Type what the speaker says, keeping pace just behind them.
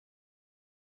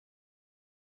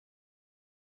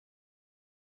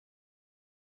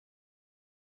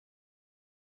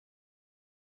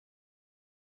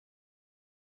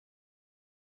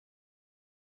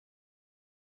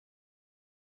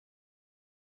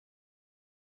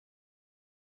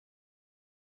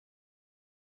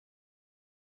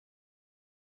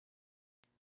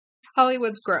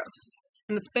Hollywood's gross.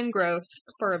 And it's been gross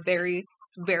for a very,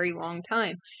 very long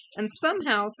time. And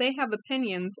somehow they have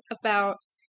opinions about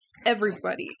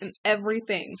everybody and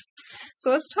everything.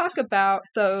 So let's talk about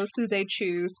those who they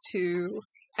choose to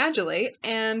adulate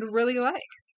and really like.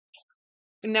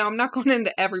 Now, I'm not going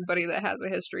into everybody that has a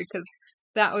history because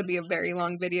that would be a very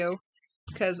long video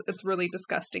because it's really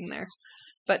disgusting there.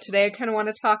 But today I kind of want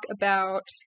to talk about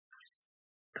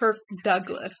Kirk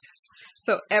Douglas.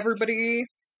 So everybody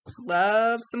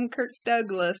loves some Kirk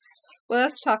Douglas. Well,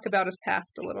 let's talk about his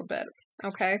past a little bit,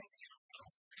 okay?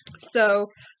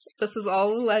 So this is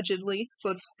all allegedly. So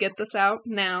let's get this out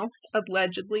now.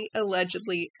 Allegedly.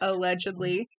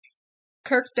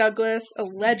 Kirk Douglas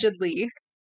allegedly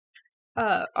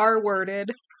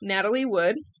R-worded Natalie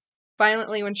Wood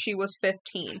violently when she was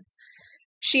 15.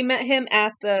 She met him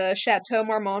at the Chateau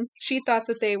Marmont. She thought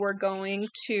that they were going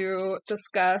to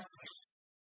discuss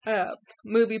a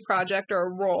movie project or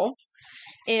a role.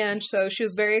 And so she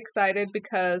was very excited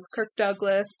because Kirk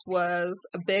Douglas was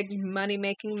a big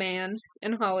money-making man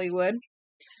in Hollywood.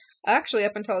 Actually,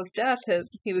 up until his death,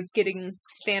 he was getting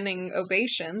standing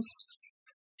ovations.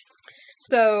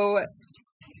 So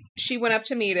she went up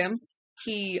to meet him.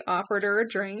 He offered her a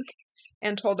drink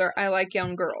and told her, "I like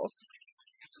young girls."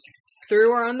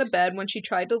 Threw her on the bed when she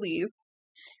tried to leave,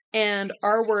 and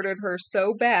R-worded her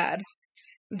so bad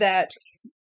that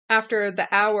after the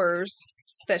hours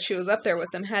that she was up there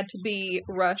with him, had to be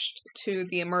rushed to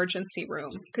the emergency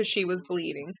room because she was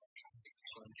bleeding.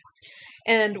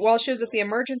 And while she was at the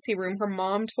emergency room, her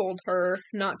mom told her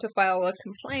not to file a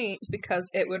complaint because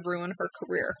it would ruin her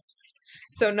career.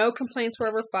 So no complaints were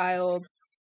ever filed.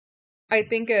 I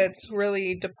think it's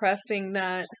really depressing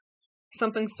that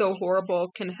something so horrible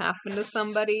can happen to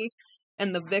somebody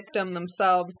and the victim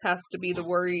themselves has to be the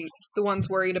ones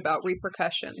worried about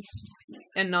repercussions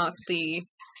and not the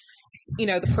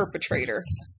perpetrator.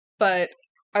 But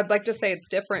I'd like to say it's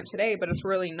different today, but it's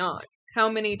really not. How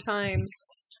many times,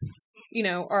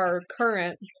 are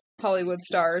current Hollywood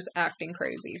stars acting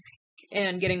crazy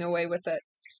and getting away with it?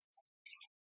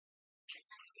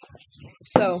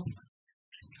 So,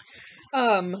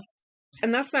 and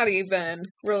that's not even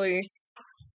really,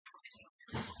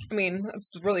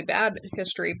 it's really bad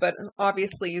history, but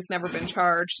obviously he's never been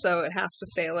charged, so it has to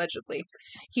stay allegedly.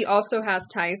 He also has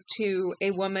ties to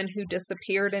a woman who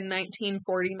disappeared in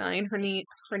 1949.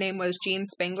 Her name was Jean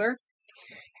Spangler,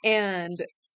 and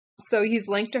so he's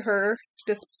linked to her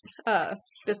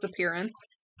disappearance.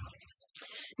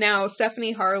 Now,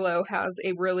 Stephanie Harlow has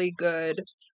a really good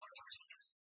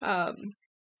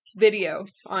video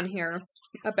on here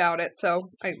about it, so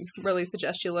I really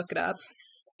suggest you look it up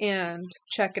and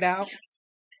check it out.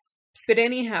 But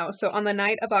anyhow, so on the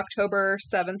night of October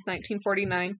 7th,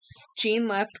 1949, Jean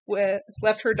left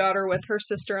her daughter with her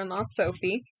sister-in-law,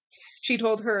 Sophie. She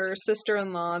told her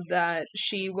sister-in-law that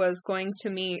she was going to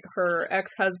meet her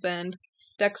ex-husband,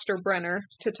 Dexter Brenner,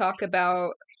 to talk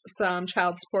about some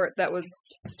child support that was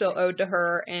still owed to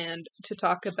her and to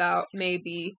talk about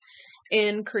maybe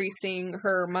increasing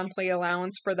her monthly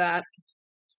allowance for that.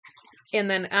 And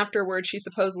then afterwards, she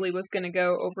supposedly was going to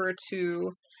go over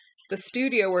to the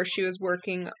studio where she was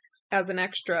working as an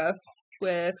extra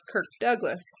with Kirk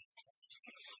Douglas.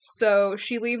 So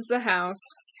she leaves the house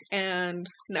and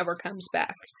never comes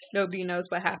back. Nobody knows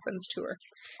what happens to her.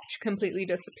 She completely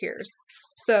disappears.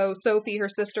 So Sophie, her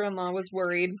sister-in-law, was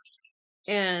worried,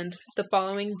 and the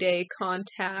following day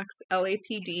contacts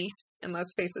LAPD, and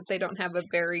let's face it, they don't have a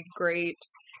very great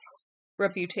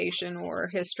reputation or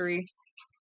history.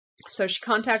 So she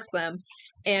contacts them,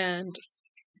 and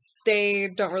they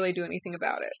don't really do anything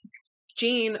about it.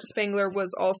 Jean Spangler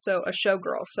was also a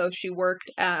showgirl, so she worked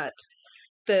at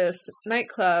this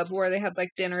nightclub where they had like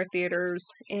dinner theaters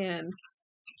and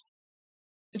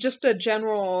just a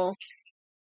general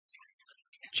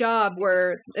job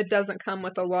where it doesn't come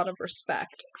with a lot of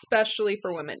respect, especially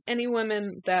for women. Any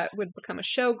women that would become a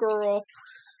showgirl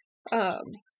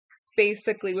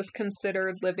basically was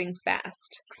considered living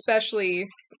fast, especially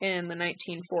in the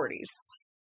 1940s.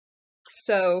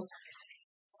 So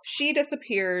she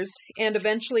disappears, and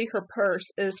eventually her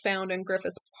purse is found in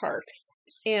Griffith Park.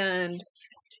 And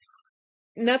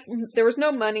there was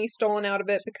no money stolen out of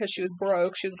it because she was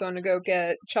broke. She was going to go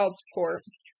get child support.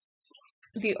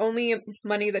 The only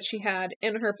money that she had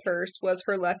in her purse was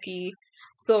her lucky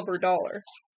silver dollar.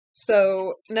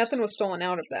 So nothing was stolen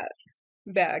out of that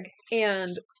bag.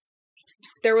 And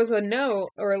there was a note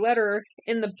or a letter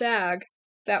in the bag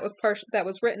that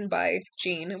was written by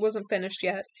Jean. It wasn't finished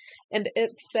yet. And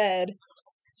it said,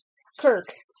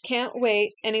 "Kirk, can't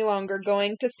wait any longer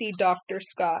going to see Dr.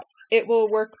 Scott. It will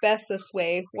work best this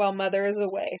way while Mother is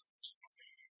away."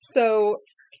 So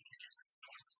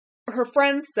her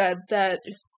friends said that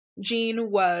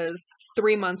Jean was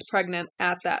 3 months pregnant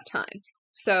at that time.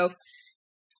 So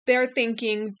they're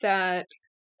thinking that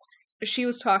she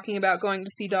was talking about going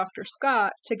to see Dr.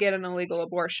 Scott to get an illegal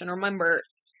abortion. Remember,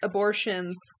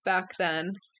 abortions back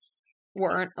then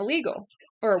weren't illegal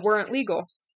or weren't legal.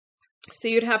 So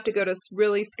you'd have to go to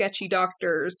really sketchy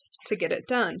doctors to get it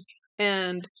done.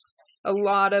 And a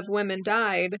lot of women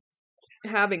died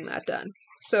having that done.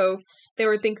 So they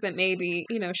were thinking that maybe,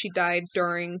 she died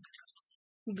during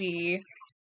the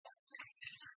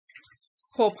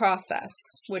whole process,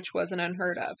 which wasn't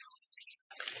unheard of.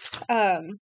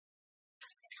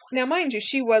 Now, mind you,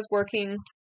 she was working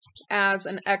as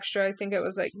an extra. I think it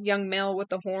was like Young Male with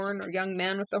the Horn or Young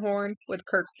Man with the Horn with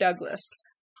Kirk Douglas.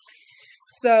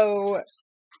 So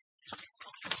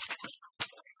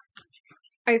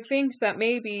I think that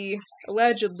maybe,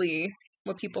 allegedly,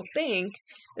 what people think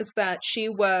is that she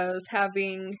was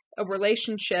having a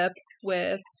relationship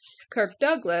with Kirk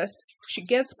Douglas. She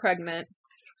gets pregnant.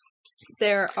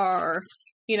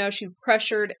 She's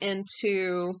pressured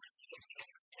into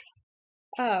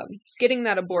getting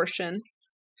that abortion.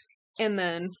 And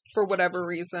then, for whatever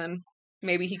reason,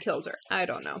 maybe he kills her. I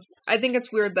don't know. I think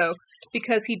it's weird, though,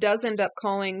 because he does end up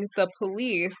calling the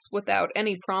police without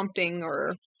any prompting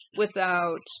or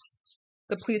without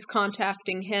the police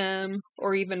contacting him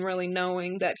or even really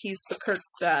knowing that he's the Kirk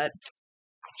that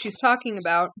she's talking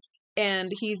about. And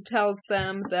he tells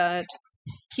them that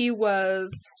he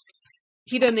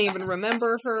didn't even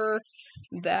remember her,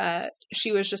 that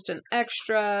she was just an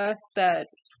extra, that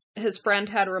his friend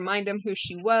had to remind him who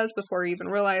she was before he even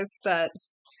realized that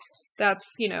that's,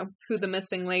 who the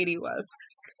missing lady was.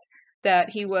 That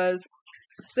he was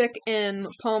sick in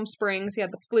Palm Springs, he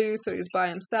had the flu, so he was by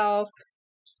himself,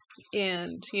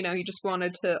 and, he just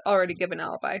wanted to already give an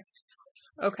alibi.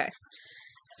 Okay.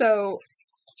 So,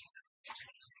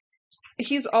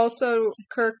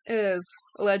 Kirk is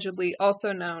allegedly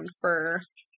also known for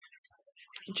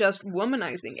just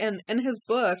womanizing. And in his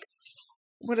book,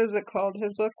 what is it called?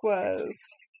 His book was...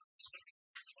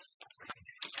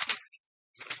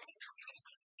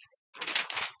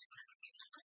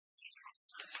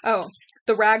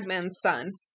 The Ragman's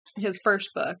Son, his first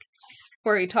book,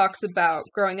 where he talks about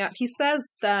growing up. He says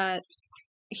that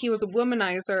he was a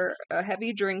womanizer, a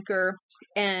heavy drinker,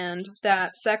 and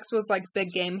that sex was like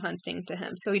big game hunting to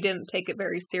him, so he didn't take it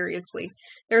very seriously.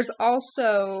 There's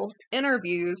also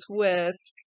interviews with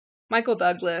Michael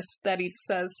Douglas that he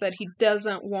says that he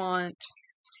didn't want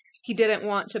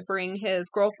to bring his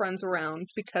girlfriends around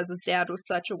because his dad was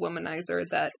such a womanizer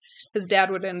that his dad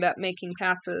would end up making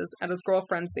passes at his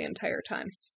girlfriends the entire time.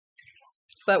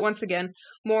 But once again,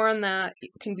 more on that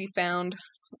can be found.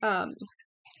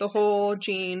 The whole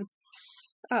Jean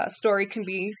story can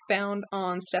be found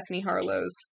on Stephanie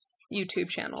Harlow's YouTube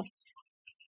channel.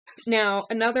 Now,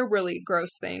 another really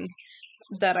gross thing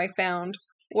that I found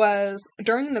was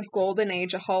during the golden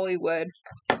age of Hollywood,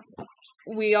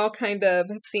 we all kind of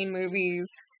have seen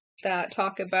movies that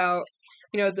talk about,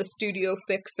 the studio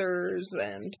fixers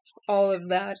and all of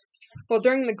that. Well,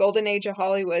 during the golden age of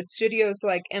Hollywood, studios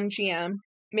like MGM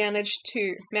managed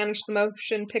to manage the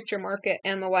motion picture market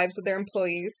and the lives of their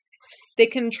employees. They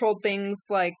controlled things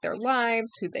like their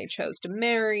lives, who they chose to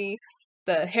marry,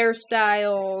 the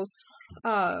hairstyles,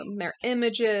 their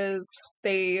images.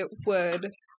 They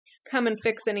would come and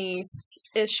fix any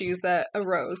issues that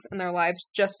arose in their lives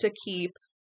just to keep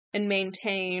and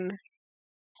maintain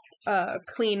a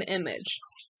clean image.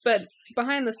 But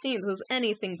behind the scenes, it was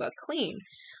anything but clean.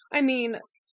 I mean,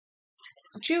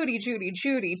 Judy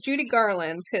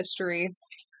Garland's history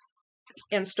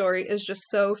and story is just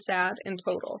so sad in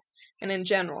total and in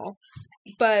general.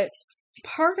 But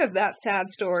part of that sad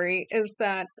story is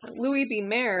that Louis B.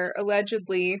 Mayer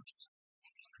allegedly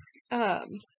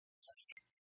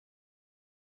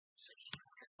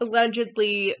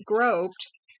groped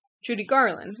Judy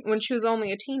Garland when she was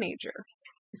only a teenager.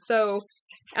 So,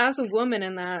 as a woman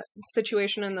in that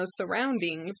situation, in those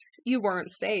surroundings, you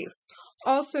weren't safe.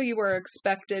 Also, you were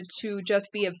expected to just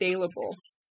be available,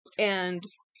 and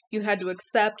you had to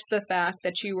accept the fact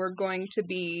that you were going to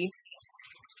be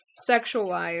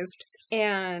sexualized,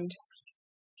 and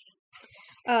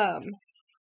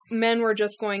men were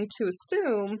just going to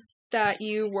assume that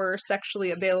you were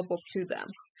sexually available to them.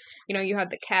 You had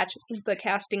the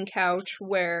casting couch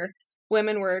where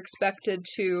women were expected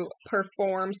to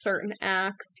perform certain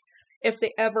acts if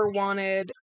they ever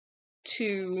wanted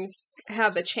to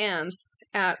have a chance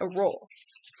at a role.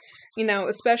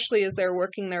 Especially as they're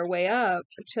working their way up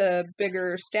to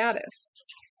bigger status,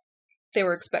 they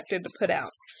were expected to put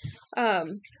out.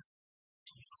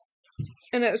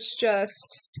 And it's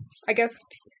just, I guess,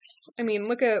 I mean,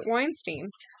 look at Weinstein.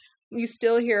 You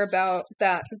still hear about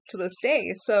that to this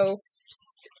day. So,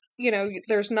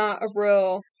 there's not a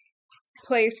real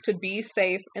place to be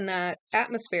safe in that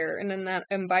atmosphere and in that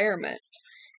environment.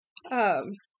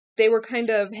 They were kind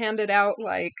of handed out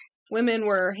like, women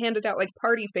were handed out like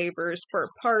party favors for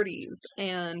parties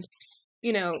and,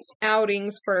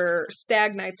 outings for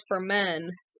stag nights for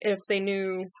men. If they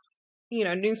knew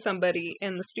somebody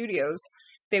in the studios,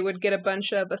 they would get a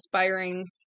bunch of aspiring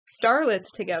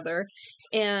starlets together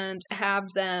and have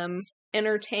them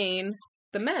entertain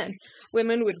the men.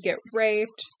 Women would get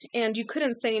raped, and you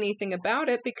couldn't say anything about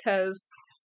it because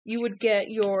you would get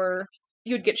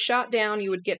shot down, you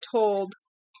would get told,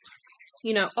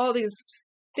 all these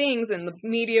things, and the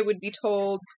media would be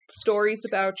told stories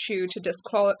about you to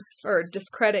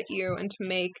discredit you and to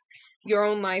make your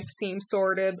own life seem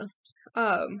sordid.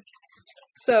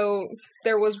 So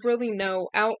there was really no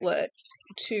outlet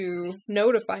to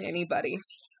notify anybody.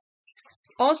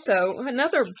 Also,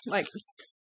 another,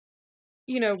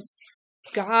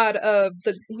 god of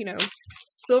the,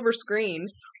 silver screen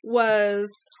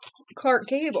was Clark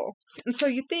Gable. And so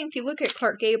you look at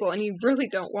Clark Gable and you really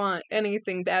don't want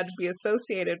anything bad to be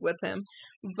associated with him.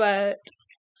 But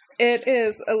it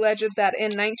is alleged that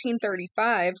in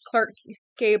 1935, Clark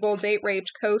Gable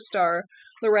date-raped co-star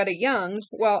Loretta Young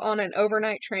while on an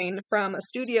overnight train from a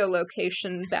studio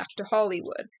location back to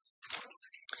Hollywood.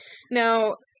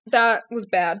 Now, that was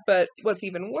bad, but what's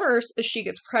even worse is she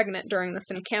gets pregnant during this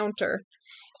encounter.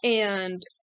 And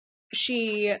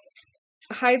she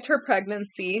hides her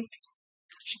pregnancy.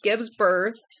 She gives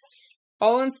birth,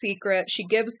 all in secret. She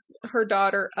gives her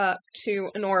daughter up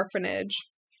to an orphanage.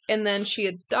 And then she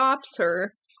adopts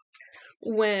her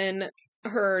when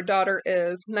her daughter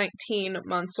is 19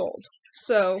 months old.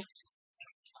 So,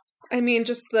 I mean,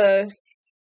 just the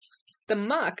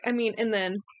muck. I mean, and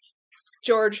then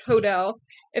George Hodel,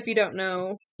 if you don't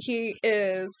know, he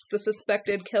is the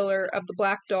suspected killer of the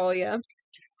Black Dahlia.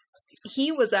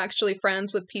 He was actually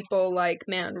friends with people like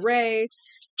Man Ray,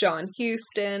 John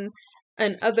Huston,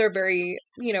 and other very,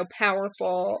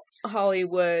 powerful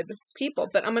Hollywood people.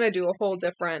 But I'm going to do a whole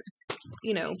different,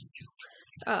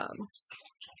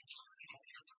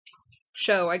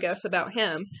 show, I guess, about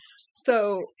him.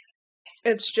 So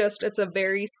it's a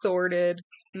very sordid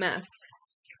mess.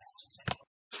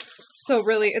 So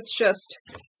really, it's just,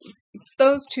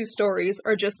 those two stories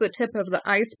are just the tip of the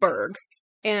iceberg.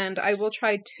 And I will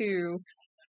try to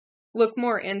look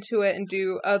more into it and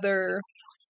do other,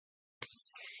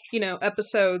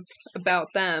 episodes about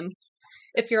them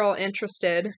if you're all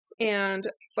interested. And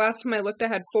last time I looked, I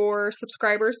had 4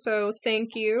 subscribers, so thank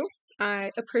you.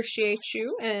 I appreciate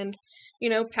you, and,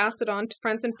 pass it on to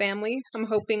friends and family. I'm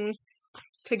hoping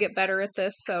to get better at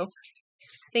this, so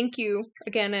thank you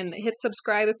again, and hit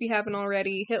subscribe if you haven't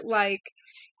already, hit like,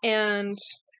 and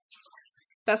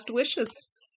best wishes.